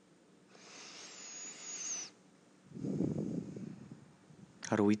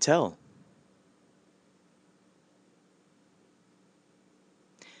 How do we tell?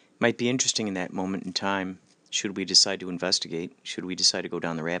 Might be interesting in that moment in time, should we decide to investigate, should we decide to go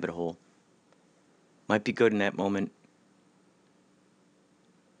down the rabbit hole. Might be good in that moment.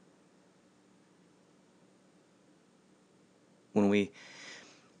 When we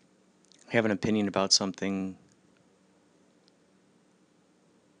have an opinion about something,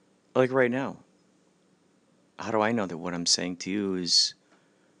 like right now. How do I know that what I'm saying to you is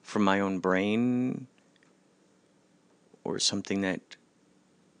from my own brain or something that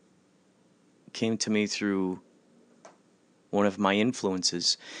came to me through one of my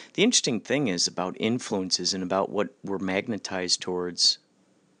influences? The interesting thing is about influences and about what we're magnetized towards.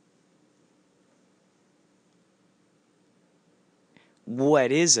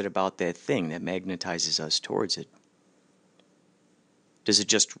 What is it about that thing that magnetizes us towards it? Does it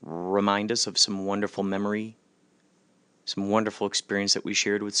just remind us of some wonderful memory, some wonderful experience that we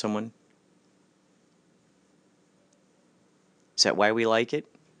shared with someone? Is that why we like it?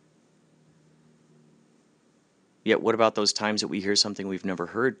 Yet what about those times that we hear something we've never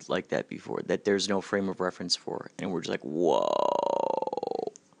heard like that before, that there's no frame of reference for, and we're just like,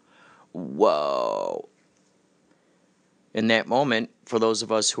 whoa, whoa. In that moment, for those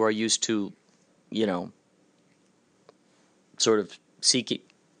of us who are used to, sort of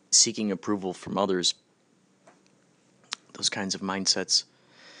seeking approval from others, those kinds of mindsets,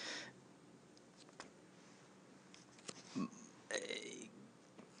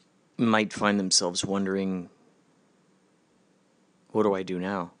 might find themselves wondering, what do I do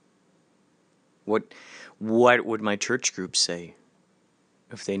now? What would my church group say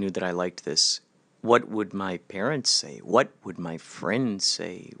if they knew that I liked this? What would my parents say? What would my friends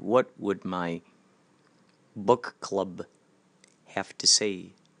say? What would my book club have to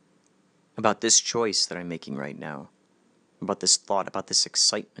say about this choice that I'm making right now? About this thought, about this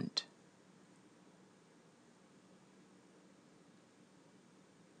excitement?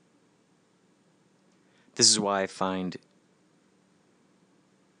 This is why I find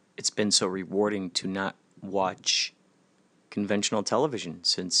it's been so rewarding to not watch conventional television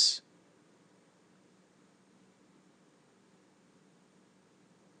since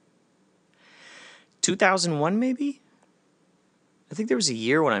 2001, maybe? I think there was a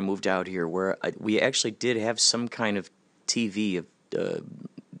year when I moved out here where we actually did have some kind of TV of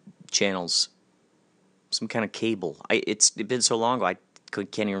channels, some kind of cable. It's been so long ago, I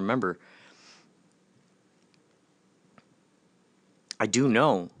can't even remember. I do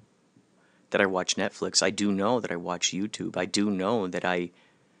know that I watch Netflix. I do know that I watch YouTube. I do know that I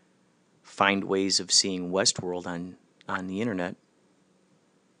find ways of seeing Westworld on the internet.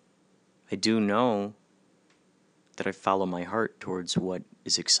 I do know that I follow my heart towards what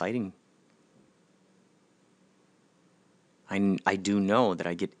is exciting. I do know that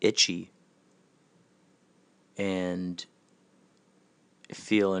I get itchy and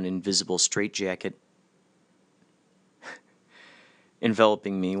feel an invisible straitjacket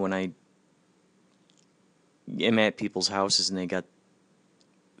enveloping me when I am at people's houses and they got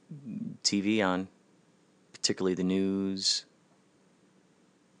TV on, particularly the news,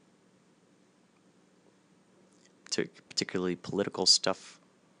 particularly political stuff.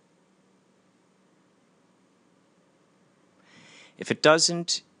 If it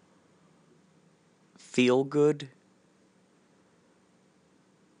doesn't feel good,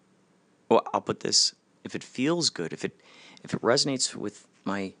 well, I'll put this: if it feels good, if it resonates with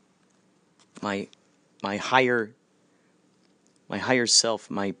my higher self,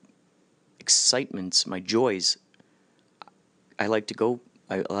 my excitements, my joys, I like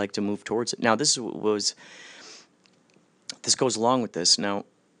to move towards it. Now, this goes along with this. Now,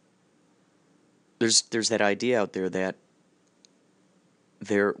 there's that idea out there that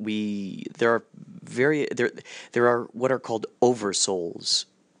there are what are called oversouls,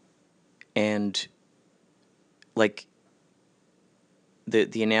 and like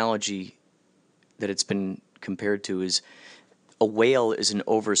the analogy that it's been compared to is a whale is an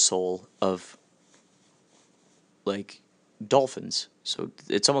oversoul of like dolphins. So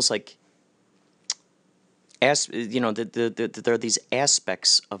it's almost like there are these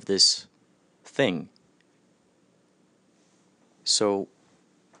aspects of this thing. So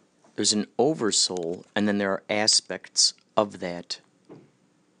there's an oversoul, and then there are aspects of that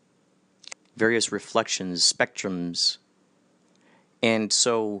various reflections, spectrums. And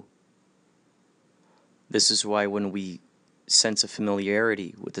so this is why when we sense a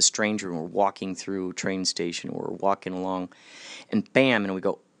familiarity with a stranger and we're walking through a train station or we're walking along and bam, and we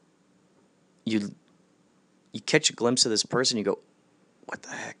go, you catch a glimpse of this person, you go, what the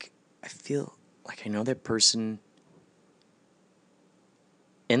heck? I feel like I know that person.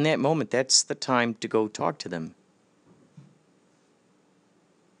 In that moment, that's the time to go talk to them.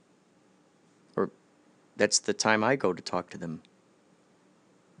 Or that's the time I go to talk to them.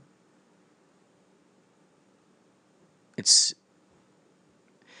 It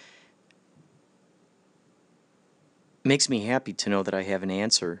makes me happy to know that I have an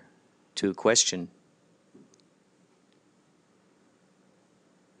answer to a question.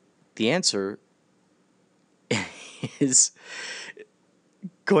 The answer is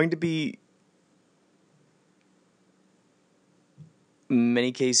going to be, in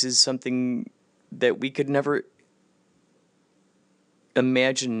many cases, something that we could never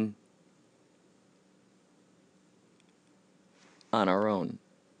imagine on our own.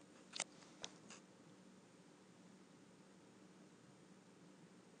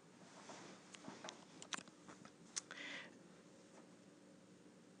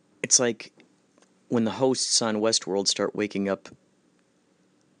 It's like when the hosts on Westworld start waking up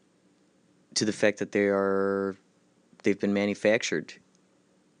to the fact that they've been manufactured.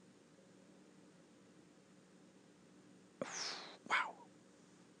 Wow.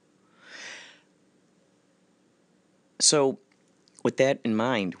 So, with that in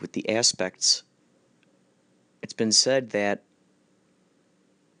mind, with the aspects, it's been said that,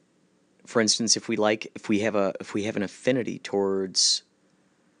 for instance, if we have an affinity towards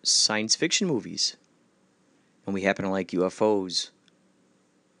science fiction movies, and we happen to like UFOs,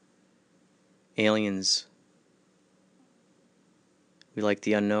 aliens, we like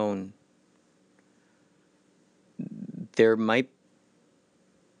the unknown,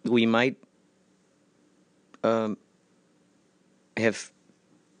 we might have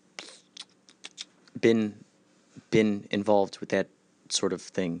been involved with that sort of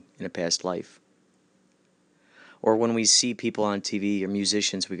thing in a past life. Or when we see people on TV or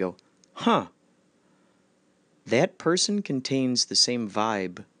musicians, we go, huh, that person contains the same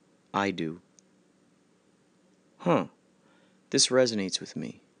vibe I do. Huh, this resonates with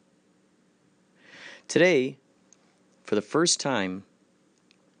me. Today, for the first time,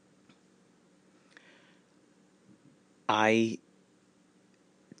 I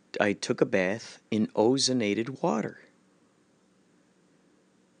took a bath in ozonated water.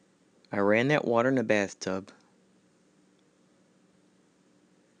 I ran that water in a bathtub.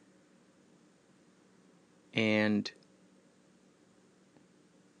 And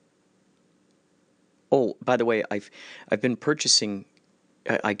oh, by the way, I've been purchasing.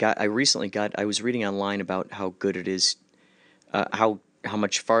 I was reading online about how good it is, how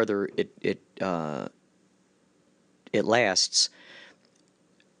much farther it lasts.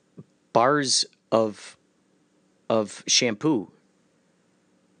 Bars of shampoo,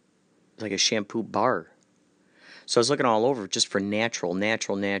 like a shampoo bar. So I was looking all over just for natural.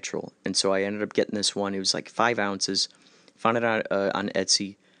 And so I ended up getting this one. It was like 5 ounces. Found it on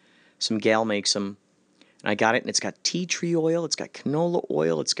Etsy. Some gal makes them. And I got it, and it's got tea tree oil. It's got canola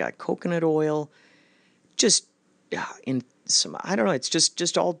oil. It's got coconut oil. Just, in some, I don't know. It's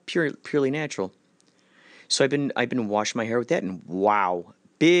just all purely natural. So I've been washing my hair with that, and wow,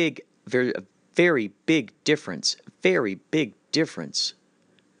 very big difference. Very big difference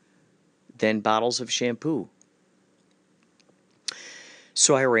than bottles of shampoo.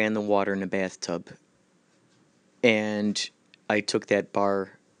 So I ran the water in a bathtub, and I took that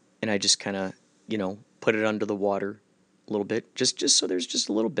bar, and I just kind of, put it under the water a little bit, just so there's just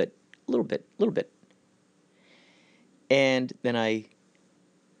a little bit. And then I,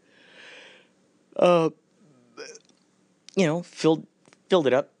 filled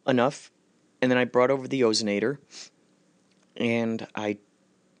it up enough, and then I brought over the ozonator, and I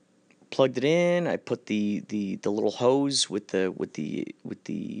plugged it in. I put the little hose with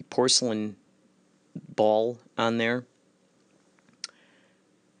the porcelain ball on there,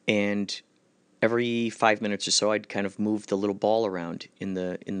 and every 5 minutes or so, I'd kind of move the little ball around in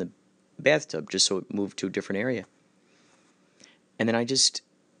the bathtub just so it moved to a different area. And then I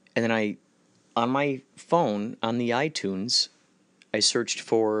on my phone on the iTunes, I searched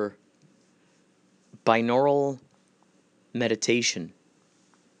for binaural meditation.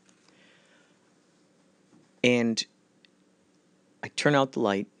 And I turn out the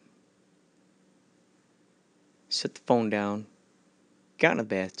light, set the phone down, got in the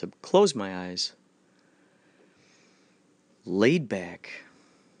bathtub, closed my eyes, laid back,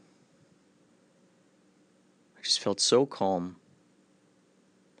 just felt so calm.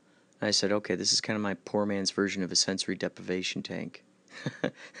 And I said, okay, this is kind of my poor man's version of a sensory deprivation tank.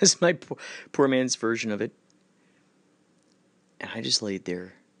 This is my poor man's version of it. And I just laid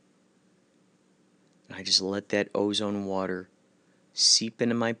there. And I just let that ozone water seep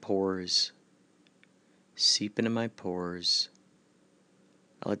into my pores. Seep into my pores.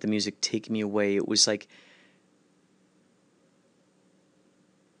 I let the music take me away. It was like...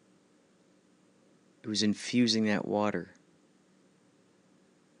 It was infusing that water.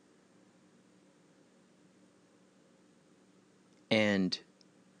 And...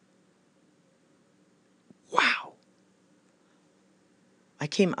 Wow! I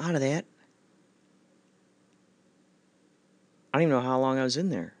came out of that. I don't even know how long I was in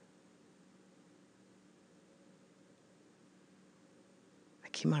there. I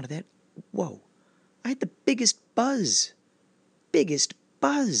came out of that. Whoa. I had the biggest buzz. Biggest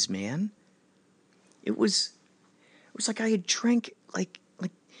buzz, man. It was like I had drank like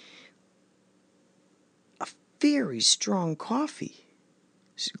a very strong coffee.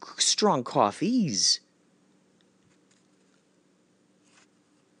 Strong coffees.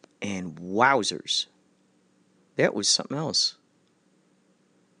 And wowzers. That was something else.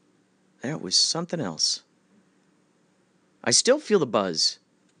 That was something else. I still feel the buzz.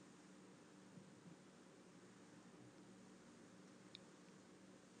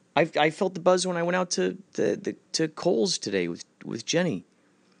 I felt the buzz when I went out to Kohl's today with Jenny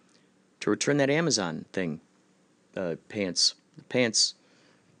to return that Amazon thing, pants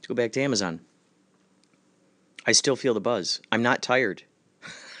to go back to Amazon. I still feel the buzz. I'm not tired.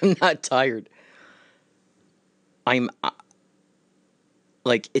 I'm not tired. I'm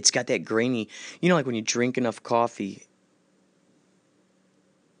like, it's got that grainy, like when you drink enough coffee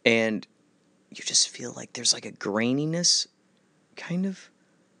and you just feel like there's like a graininess, kind of.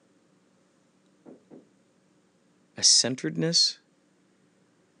 A centeredness.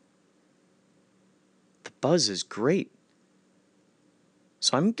 The buzz is great.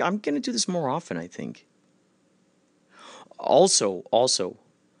 So I'm going to do this more often, I think. Also,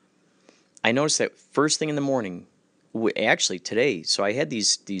 I noticed that first thing in the morning, actually today, so I had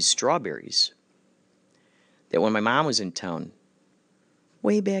these strawberries that when my mom was in town,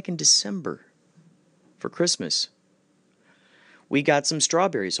 way back in December for Christmas, we got some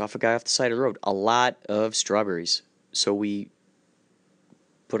strawberries off a guy off the side of the road. A lot of strawberries. So we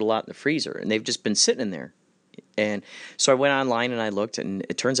put a lot in the freezer, and they've just been sitting in there. And so I went online and I looked, and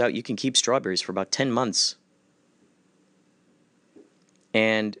it turns out you can keep strawberries for about 10 months.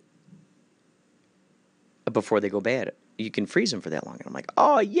 And before they go bad, you can freeze them for that long. And I'm like,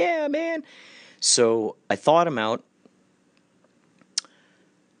 oh, yeah, man. So I thawed them out.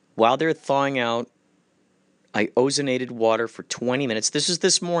 While they're thawing out, I ozonated water for 20 minutes. This is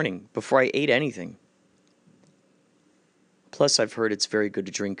this morning, before I ate anything. Plus, I've heard it's very good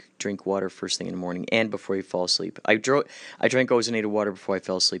to drink water first thing in the morning and before you fall asleep. I drank ozonated water before I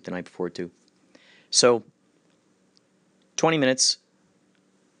fell asleep the night before, too. So, 20 minutes.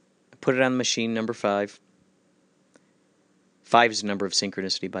 I put it on the machine, number 5. 5 is the number of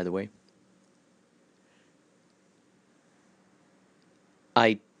synchronicity, by the way.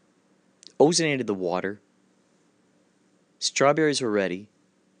 I ozonated the water. Strawberries were ready.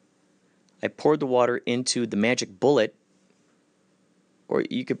 I poured the water into the Magic Bullet, or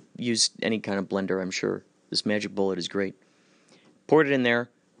you could use any kind of blender, I'm sure. This Magic Bullet is great. Poured it in there.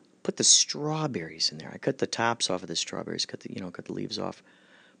 Put the strawberries in there. I cut the tops off of the strawberries. Cut the leaves off.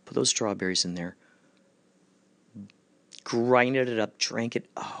 Put those strawberries in there. Grinded it up. Drank it.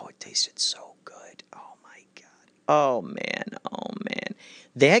 Oh, it tasted so good. Oh my God. Oh man. Oh man.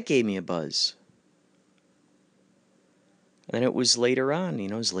 That gave me a buzz. And then it was later on.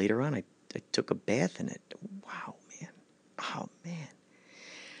 I took a bath in it. Wow, man. Oh man.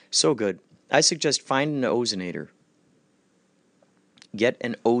 So good. I suggest find an ozonator. Get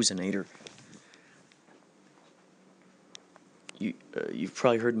an ozonator. You've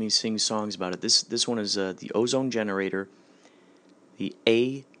probably heard me sing songs about it. This one is the Ozone Generator, the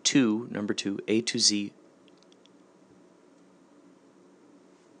A2, number 2, A2Z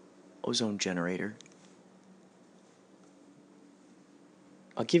Ozone Generator.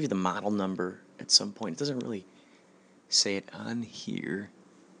 I'll give you the model number at some point. It doesn't really say it on here.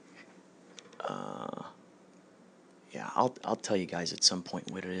 Yeah, I'll tell you guys at some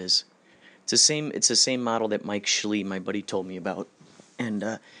point what it is. It's the same model that Mike Schlee, my buddy, told me about.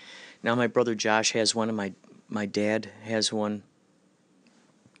 And now my brother Josh has one, and my dad has one.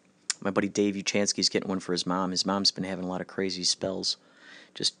 My buddy Dave Uchansky's getting one for his mom. His mom's been having a lot of crazy spells.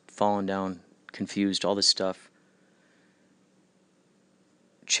 Just falling down, confused, all this stuff.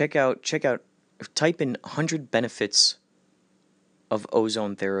 Check out Type in 100 benefits of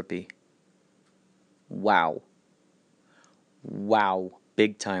ozone therapy. Wow. Wow.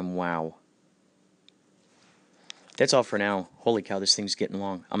 Big time wow. That's all for now. Holy cow, this thing's getting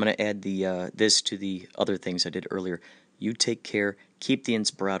long. I'm going to add the this to the other things I did earlier. You take care. Keep the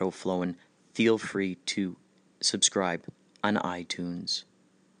Inspirato flowing. Feel free to subscribe on iTunes.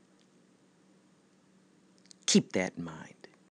 Keep that in mind.